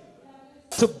you.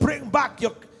 To bring back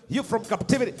you from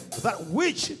captivity. That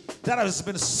which that has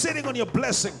been sitting on your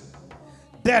blessing.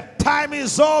 Their time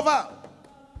is over.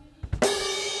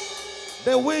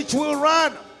 The witch will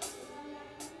run.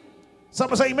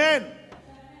 Someone say amen.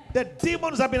 The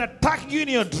demons have been attacking you in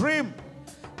your dream.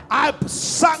 I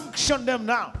sanction them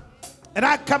now. And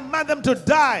I command them to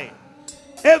die.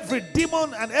 Every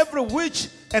demon and every witch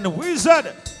and wizard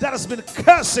that has been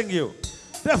cursing you,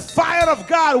 the fire of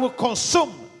God will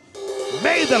consume.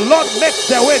 May the Lord make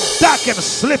their way dark and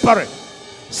slippery.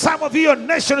 Some of you, your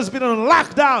nation has been on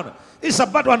lockdown. It's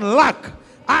about to unlock.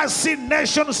 I see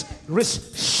nations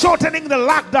shortening the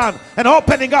lockdown and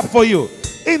opening up for you.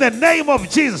 In the name of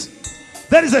Jesus.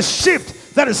 There is a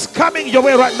shift that is coming your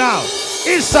way right now.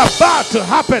 It's about to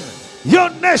happen. Your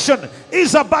nation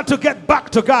is about to get back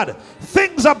to God.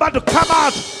 Things are about to come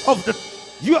out of the...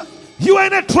 You are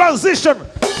in a transition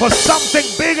for something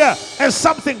bigger and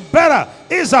something better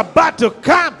is about to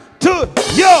come to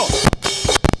you.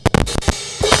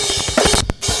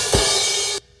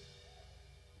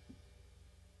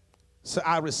 So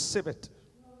I receive it.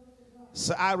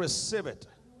 So I receive it.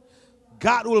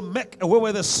 God will make a way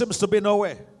where there seems to be no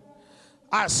way.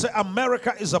 I say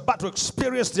America is about to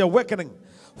experience the awakening.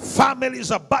 Family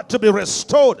is about to be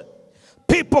restored.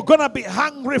 People gonna be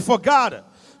hungry for God.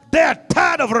 They are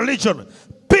tired of religion.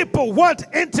 People want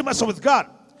intimacy with God.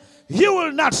 You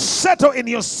will not settle in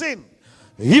your sin.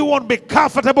 You won't be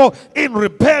comfortable in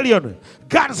rebellion.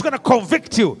 God is going to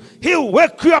convict you. He'll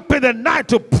wake you up in the night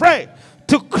to pray,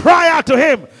 to cry out to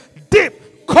him.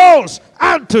 Deep calls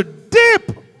unto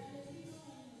deep.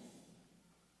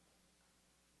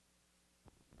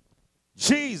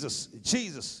 Jesus,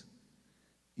 Jesus,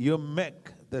 you make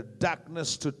the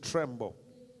darkness to tremble.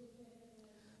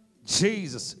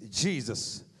 Jesus,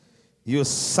 Jesus, you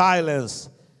silence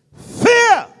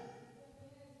fear.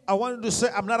 I wanted to say,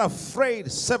 I'm not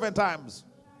afraid 7 times.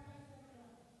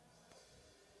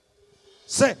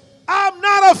 Say, I'm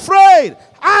not afraid.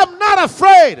 I'm not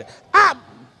afraid.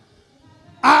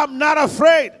 I'm not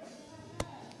afraid.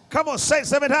 Come on, say it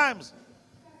 7 times.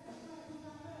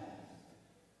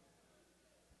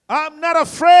 I'm not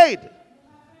afraid.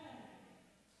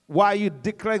 Why are you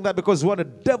declaring that? Because you want the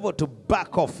devil to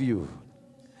back off you.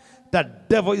 That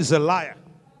devil is a liar.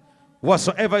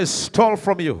 Whatsoever is stolen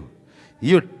from you,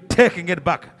 you're taking it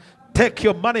back. Take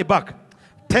your money back.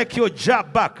 Take your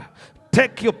job back.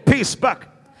 Take your peace back.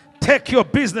 Take your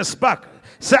business back.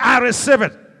 Say, I receive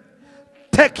it.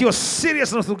 Take your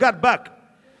seriousness with God back.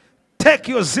 Take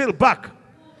your zeal back.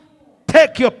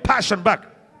 Take your passion back.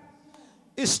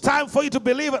 It's time for you to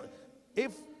believe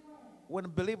it. When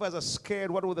believers are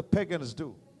scared, what will the pagans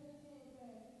do?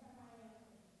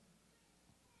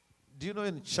 Do you know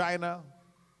in China,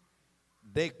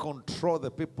 they control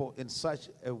the people in such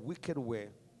a wicked way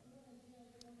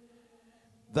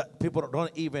that people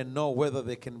don't even know whether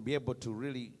they can be able to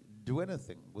really do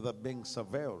anything without being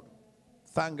surveilled.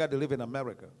 Thank God you live in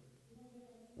America,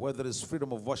 where there is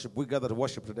freedom of worship. We gather to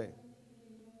worship today.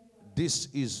 This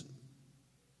is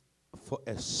for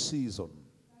a season.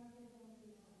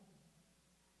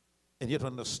 And you have to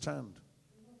understand,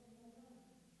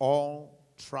 all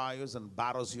trials and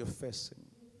battles you're facing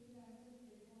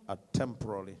are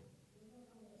temporary.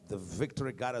 The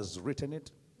victory God has written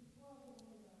it,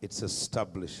 it's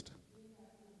established.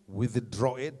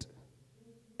 Withdraw it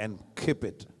and keep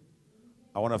it.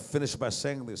 I want to finish by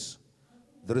saying this.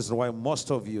 The reason why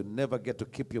most of you never get to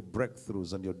keep your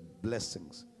breakthroughs and your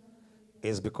blessings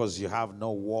is because you have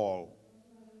no wall.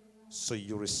 So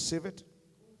you receive it,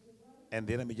 and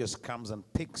the enemy just comes and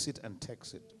picks it and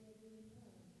takes it.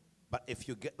 But if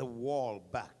you get the wall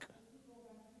back,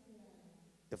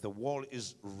 if the wall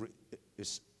is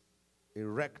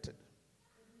erected,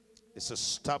 it's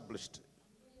established,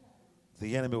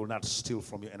 the enemy will not steal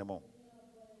from you anymore.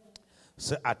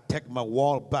 Say, I take my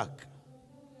wall back.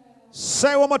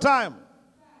 Say one more time.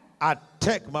 I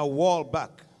take my wall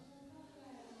back.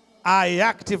 I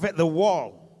activate the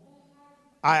wall.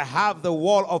 I have the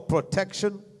wall of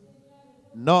protection.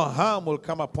 No harm will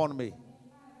come upon me.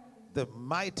 The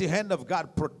mighty hand of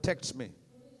God protects me.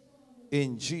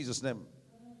 In Jesus' name.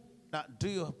 Now, do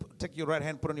you take your right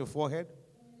hand, put on your forehead,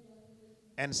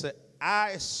 and say,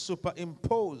 I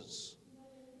superimpose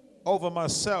over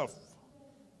myself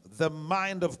the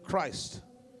mind of Christ.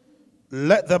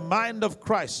 Let the mind of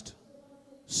Christ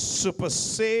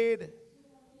supersede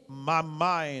my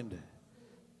mind.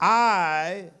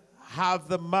 I have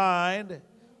the mind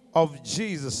of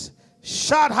Jesus.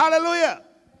 Shout hallelujah.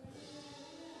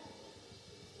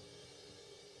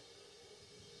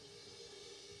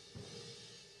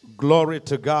 Glory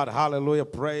to God. Hallelujah.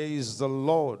 Praise the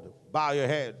Lord. Bow your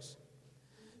heads.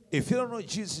 If you don't know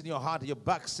Jesus in your heart, you're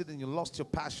backslidden, you lost your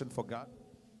passion for God,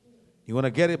 you want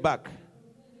to get it back.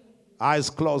 Eyes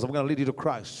closed. I'm going to lead you to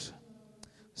Christ.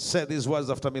 Say these words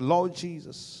after me. Lord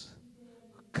Jesus,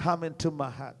 come into my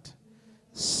heart.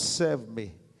 Save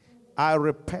me. I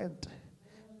repent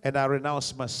and I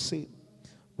renounce my sin.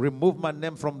 Remove my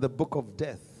name from the book of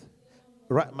death.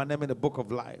 Write my name in the book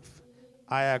of life.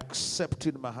 I accept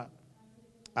you in my heart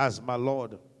as my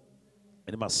Lord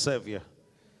and my Savior.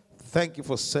 Thank you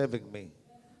for saving me.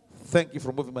 Thank you for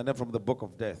removing my name from the book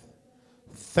of death.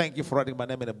 Thank you for writing my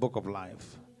name in the book of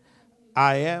life.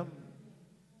 I am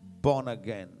born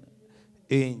again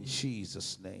in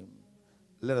Jesus' name.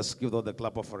 Let us give God the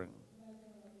clap offering.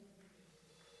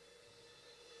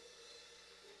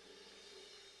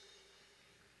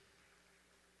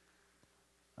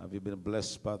 Have you been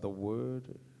blessed by the word?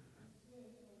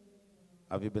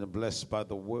 Have you been blessed by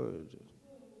the word?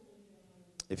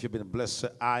 If you've been blessed, say,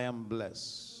 I am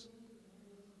blessed.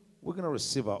 We're going to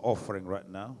receive our offering right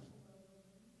now.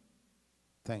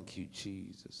 Thank you,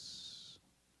 Jesus.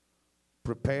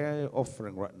 Prepare your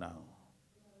offering right now.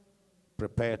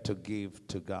 Prepare to give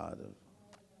to God.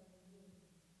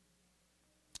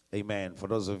 Amen. For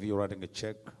those of you writing a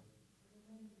check,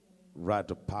 write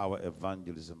to Power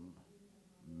Evangelism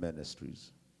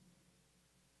Ministries.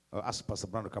 I'll ask Pastor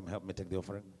Brown to come help me take the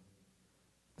offering.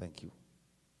 Thank you.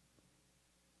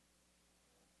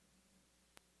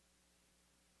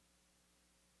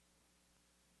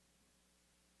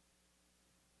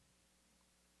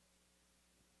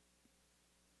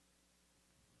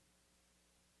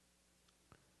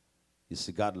 You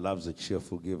see, God loves a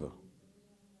cheerful giver.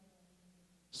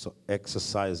 So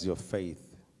exercise your faith.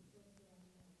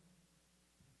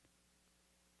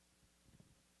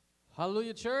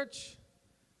 Hallelujah, church.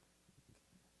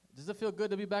 Does it feel good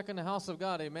to be back in the house of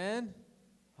God? Amen.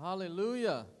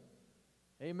 Hallelujah.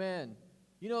 Amen.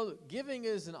 You know, giving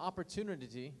is an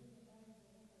opportunity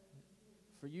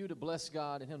for you to bless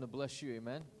God and Him to bless you.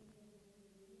 Amen.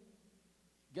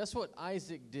 Guess what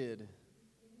Isaac did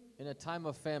in a time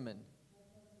of famine?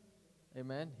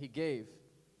 Amen. He gave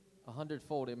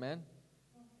 100-fold. Amen.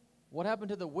 What happened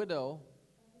to the widow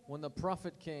when the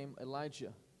prophet came,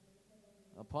 Elijah?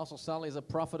 Apostle Sally is a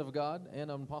prophet of God and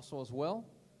an apostle as well.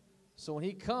 So when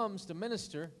he comes to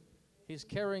minister, he's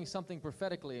carrying something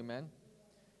prophetically. Amen.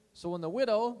 So when the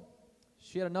widow,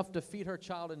 she had enough to feed her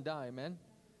child and die. Amen.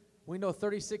 We know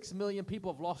 36 million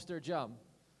people have lost their job.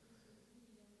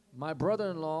 My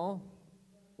brother-in-law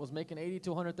was making $80,000 to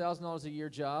 $100,000 a year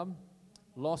job,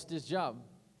 lost his job.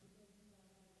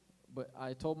 But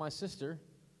I told my sister,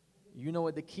 you know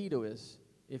what the key to is.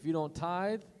 If you don't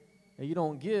tithe and you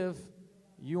don't give,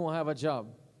 you won't have a job.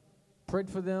 Prayed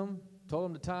for them, told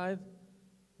them to tithe,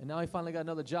 and now he finally got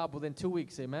another job within 2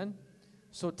 weeks. Amen.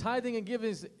 So tithing and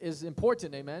giving is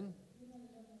important. Amen.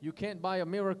 You can't buy a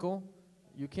miracle.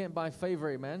 You can't buy favor.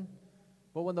 Amen.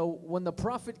 But when the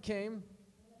prophet came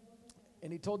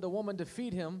and he told the woman to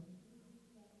feed him,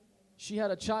 she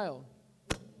had a child.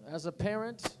 As a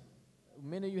parent,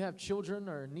 many of you have children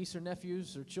or niece or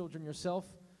nephews or children yourself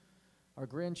or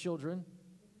grandchildren.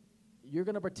 You're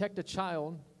going to protect a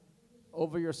child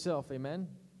over yourself, amen?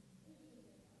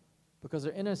 Because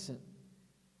they're innocent.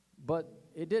 But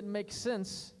it didn't make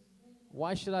sense.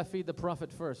 Why should I feed the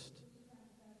prophet first?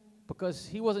 Because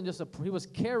he wasn't he was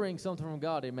carrying something from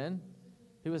God, amen?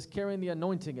 He was carrying the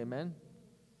anointing, amen?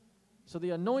 So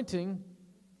the anointing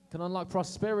can unlock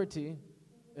prosperity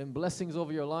and blessings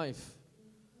over your life.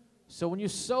 So when you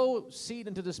sow seed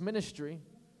into this ministry,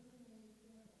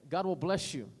 God will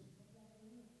bless you.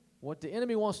 What the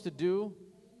enemy wants to do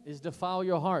is defile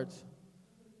your heart,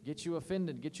 get you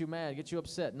offended, get you mad, get you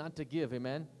upset, not to give,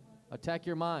 amen? Attack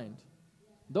your mind.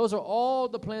 Those are all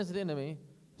the plans of the enemy,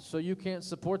 so you can't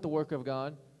support the work of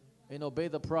God and obey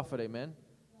the prophet, amen?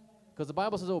 Because the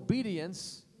Bible says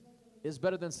obedience is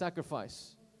better than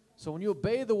sacrifice. So when you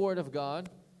obey the word of God,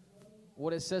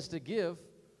 what it says to give,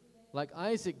 like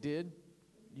Isaac did,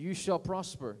 you shall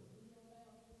prosper.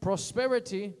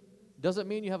 Prosperity doesn't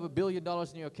mean you have $1 billion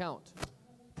in your account.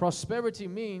 Prosperity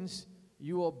means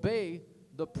you obey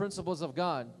the principles of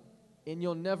God and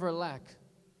you'll never lack.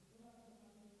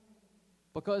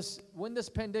 Because when this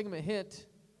pandemic hit,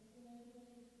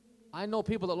 I know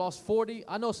people that lost 40.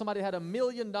 I know somebody had $1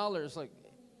 million, like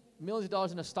millions of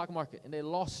dollars in the stock market, and they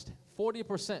lost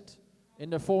 40% in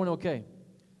their 401k.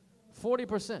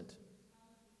 40%.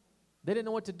 They didn't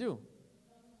know what to do.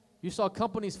 You saw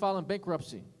companies filing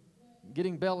bankruptcy,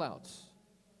 getting bailouts.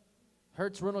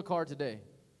 Hertz rental car today,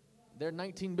 they're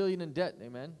 $19 billion in debt,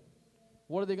 amen.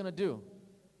 What are they going to do?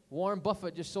 Warren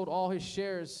Buffett just sold all his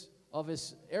shares of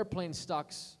his airplane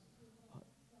stocks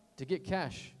to get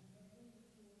cash.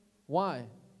 Why?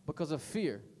 Because of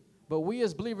fear. But we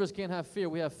as believers can't have fear.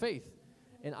 We have faith.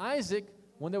 And Isaac,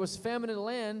 when there was famine in the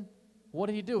land, what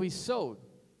did he do? He sowed.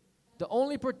 The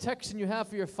only protection you have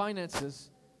for your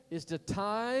finances is to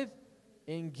tithe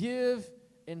and give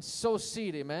and sow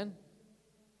seed, amen?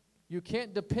 You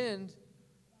can't depend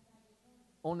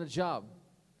on a job.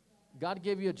 God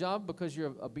gave you a job because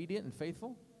you're obedient and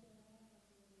faithful.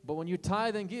 But when you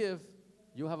tithe and give,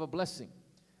 you'll have a blessing.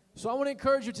 So I want to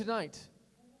encourage you tonight,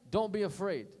 don't be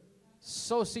afraid.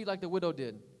 Sow seed like the widow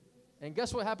did. And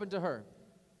guess what happened to her?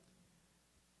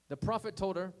 The prophet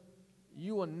told her,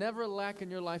 you will never lack in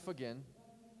your life again,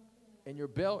 and your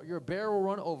barrel will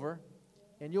run over,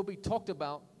 and you'll be talked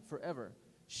about forever.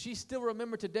 She still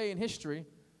remembered today in history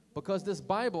because this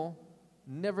Bible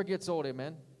never gets old,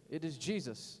 amen? It is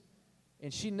Jesus.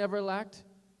 And she never lacked.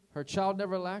 Her child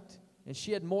never lacked. And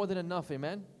she had more than enough,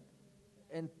 amen?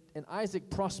 And Isaac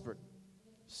prospered.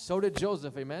 So did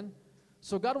Joseph, amen?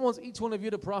 So God wants each one of you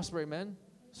to prosper, amen?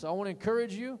 So I want to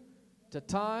encourage you to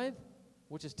tithe,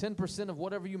 which is 10% of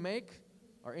whatever you make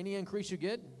or any increase you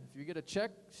get. If you get a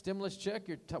check, stimulus check,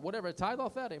 whatever, tithe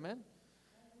off that, amen?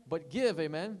 But give,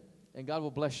 amen? And God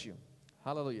will bless you.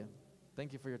 Hallelujah.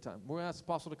 Thank you for your time. We're going to ask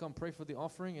Apostle to come pray for the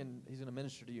offering, and he's going to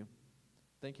minister to you.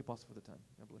 Thank you, Apostle, for the time.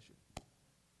 God bless you.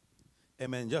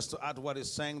 Amen. Just to add what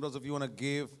he's saying, those of you want to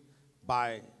give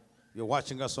you're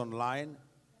watching us online,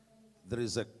 there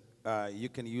is you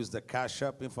can use the Cash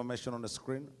App information on the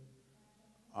screen.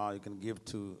 You can give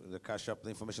to the Cash App, the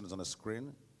information is on the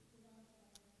screen.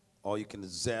 Or you can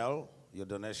Zelle your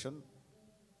donation.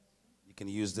 You can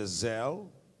use the Zelle.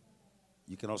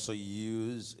 You can also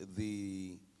use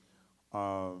the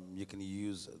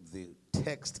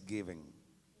text giving.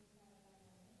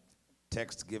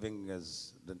 Text giving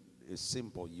is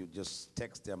simple. You just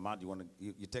text the amount you want to.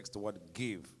 You text the word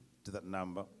 "give" to that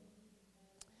number.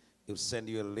 It will send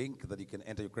you a link that you can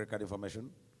enter your credit card information,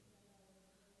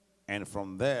 and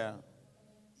from there,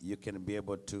 you can be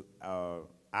able to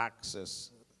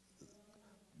access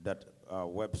that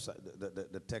website,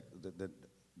 the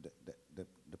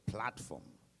platform.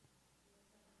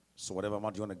 So whatever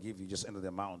amount you want to give, you just enter the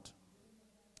amount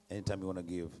anytime you want to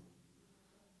give.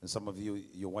 And some of you,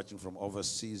 you're watching from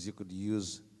overseas, you could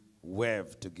use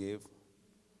Wave to give,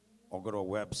 or go to a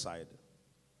website.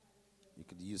 You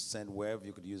could use SendWave,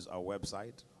 you could use our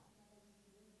website,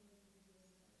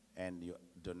 and your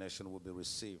donation will be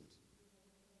received.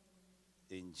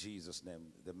 In Jesus' name,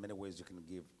 there are many ways you can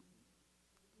give.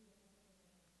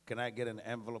 Can I get an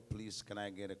envelope, please? Can I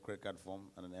get a credit card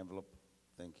form and an envelope?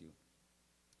 Thank you.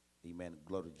 Amen.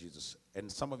 Glory to Jesus.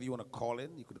 And some of you want to call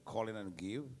in. You could call in and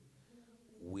give.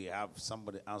 We have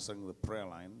somebody answering the prayer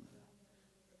line,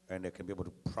 and they can be able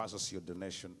to process your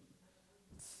donation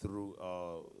through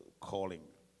calling.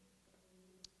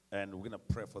 And we're going to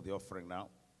pray for the offering now.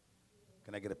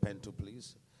 Can I get a pen too,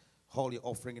 please? Hold your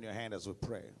offering in your hand as we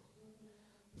pray.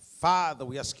 Father,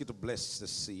 we ask you to bless the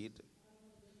seed.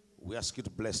 We ask you to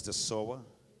bless the sower.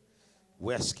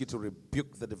 We ask you to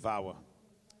rebuke the devourer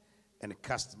and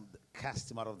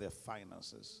cast him out of their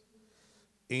finances.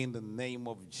 In the name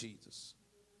of Jesus,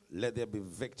 let there be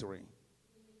victory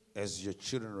as your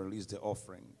children release the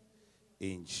offering.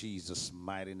 In Jesus'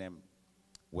 mighty name.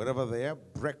 Wherever they are,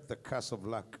 break the curse of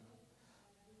lack,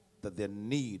 that their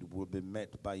need will be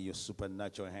met by your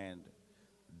supernatural hand.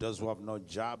 Those who have no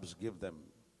jobs, give them.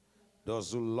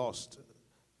 Those who lost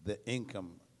the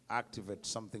income, activate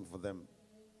something for them.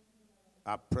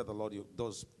 I pray the Lord,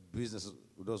 those businesses,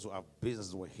 those who have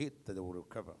businesses were hit, that they will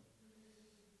recover.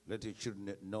 Let your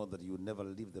children know that you will never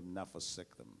leave them, not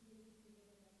forsake them.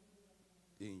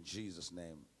 In Jesus'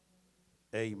 name,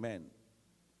 amen.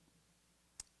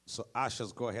 So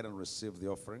ushers, go ahead and receive the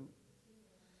offering.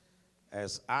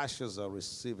 As ushers are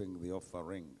receiving the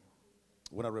offering,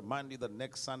 I want to remind you that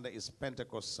next Sunday is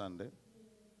Pentecost Sunday.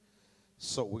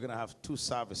 So we're going to have two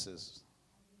services.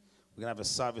 We're going to have a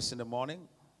service in the morning.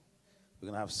 We're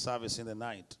going to have service in the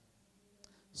night.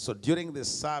 So during the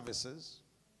services,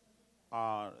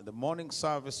 the morning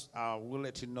service, we'll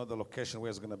let you know the location where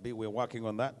it's going to be. We're working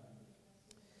on that.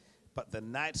 But the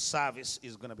night service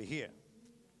is going to be here.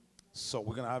 So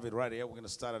we're going to have it right here. We're going to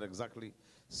start at exactly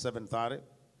 7:30.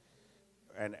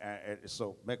 And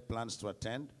so make plans to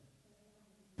attend.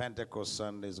 Pentecost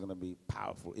Sunday is going to be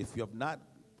powerful. If you have not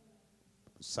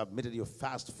submitted your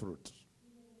fast fruit,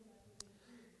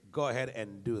 go ahead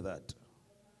and do that.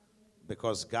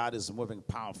 Because God is moving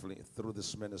powerfully through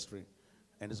this ministry.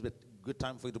 And it's a good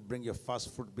time for you to bring your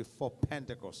fast fruit before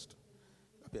Pentecost.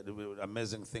 It'll be an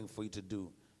amazing thing for you to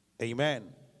do.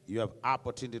 Amen. You have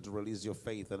opportunity to release your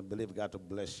faith and believe God to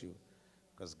bless you.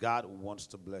 Because God wants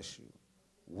to bless you.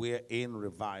 We're in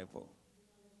revival.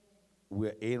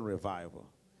 We're in revival.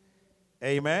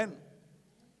 Amen.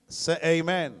 Say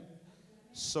amen.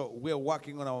 So we're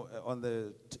working on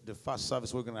the first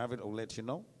service. We're going to have it. I'll let you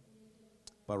know.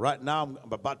 But right now,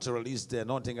 I'm about to release the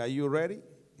anointing. Are you ready?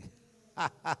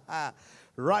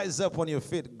 Rise up on your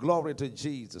feet. Glory to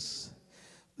Jesus.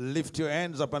 Lift your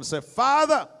hands up and say,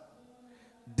 Father,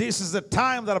 this is the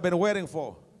time that I've been waiting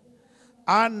for.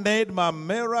 I need my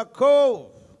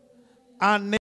miracle. I need